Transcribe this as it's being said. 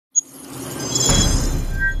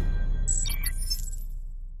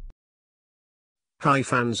Hi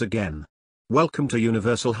fans again. Welcome to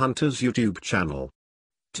Universal Hunters YouTube channel.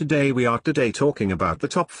 Today we are talking about the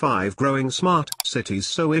top 5 growing smart cities,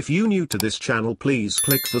 so if you new to this channel please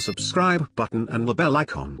click the subscribe button and the bell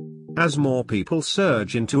icon. As more people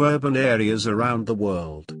surge into urban areas around the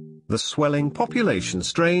world, the swelling population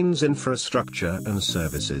strains infrastructure and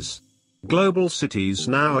services. Global cities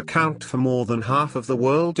now account for more than half of the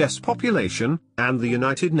world's population, and the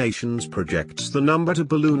United Nations projects the number to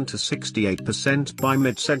balloon to 68% by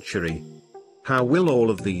mid-century. How will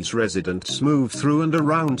all of these residents move through and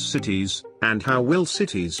around cities, and how will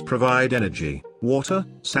cities provide energy, water,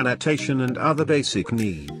 sanitation and other basic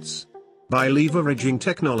needs? By leveraging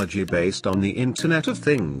technology based on the Internet of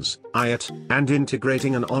Things, IoT, and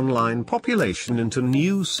integrating an online population into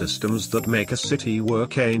new systems that make a city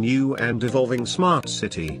work, a new and evolving smart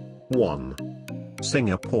city. 1.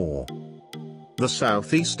 Singapore. The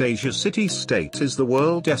Southeast Asia city-state is the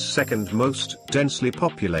world's second most densely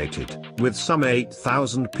populated, with some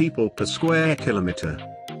 8,000 people per square kilometer.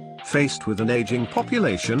 Faced with an aging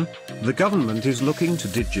population, the government is looking to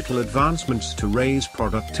digital advancements to raise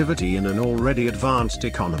productivity in an already advanced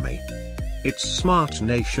economy. Its Smart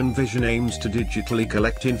Nation vision aims to digitally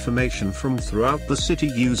collect information from throughout the city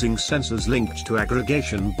using sensors linked to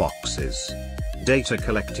aggregation boxes. Data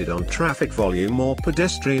collected on traffic volume or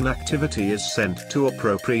pedestrian activity is sent to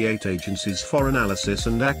appropriate agencies for analysis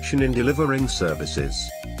and action in delivering services.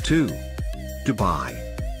 2. Dubai.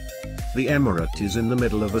 The Emirate is in the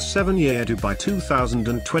middle of a 7-year Dubai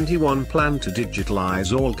 2021 plan to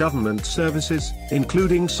digitalize all government services,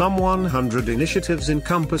 including some 100 initiatives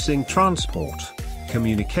encompassing transport,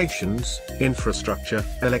 communications, infrastructure,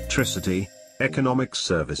 electricity, economic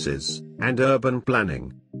services, and urban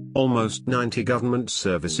planning. Almost 90 government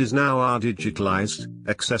services now are digitalized,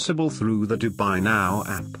 accessible through the Dubai Now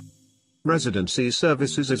app. Residency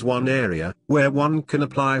services is one area where one can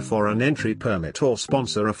apply for an entry permit or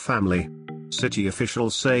sponsor a family. City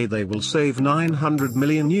officials say they will save 900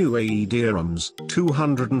 million UAE dirhams,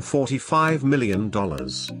 $245 million,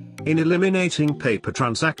 in eliminating paper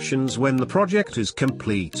transactions when the project is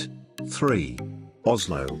complete. 3.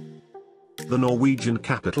 Oslo. The Norwegian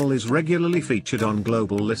capital is regularly featured on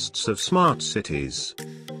global lists of smart cities.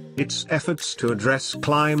 Its efforts to address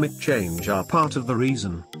climate change are part of the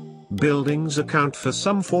reason. Buildings account for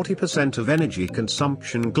some 40% of energy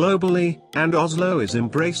consumption globally, and Oslo is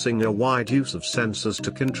embracing a wide use of sensors to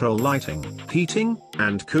control lighting, heating,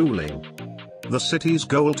 and cooling. The city's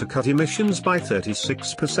goal to cut emissions by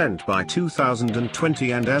 36% by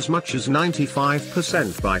 2020 and as much as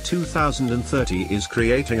 95% by 2030 is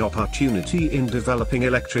creating opportunity in developing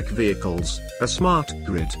electric vehicles, a smart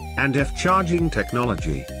grid, and charging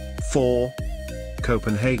technology. 4.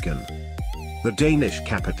 Copenhagen. The Danish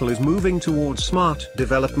capital is moving towards smart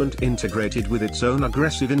development integrated with its own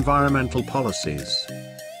aggressive environmental policies.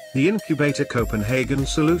 The incubator Copenhagen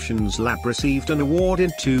Solutions Lab received an award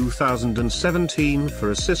in 2017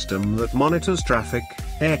 for a system that monitors traffic,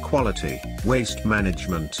 air quality, waste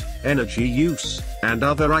management, energy use, and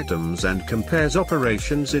other items and compares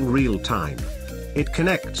operations in real time. It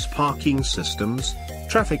connects parking systems,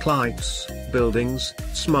 traffic lights, buildings,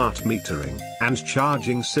 smart metering, and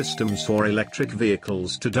charging systems for electric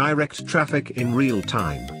vehicles to direct traffic in real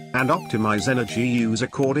time, and optimize energy use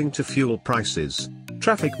according to fuel prices,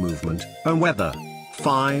 traffic movement, and weather.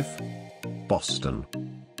 5. Boston.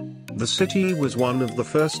 The city was one of the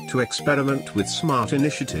first to experiment with smart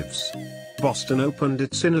initiatives. Boston opened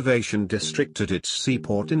its innovation district at its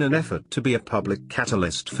seaport in an effort to be a public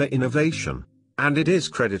catalyst for innovation, and it is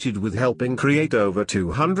credited with helping create over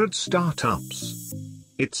 200 startups.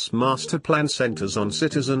 Its master plan centers on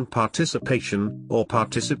citizen participation, or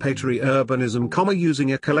participatory urbanism,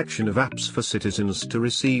 using a collection of apps for citizens to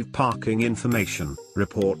receive parking information,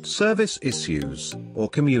 report service issues, or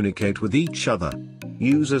communicate with each other.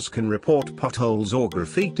 Users can report potholes or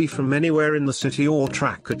graffiti from anywhere in the city or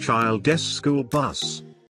track a child's school bus.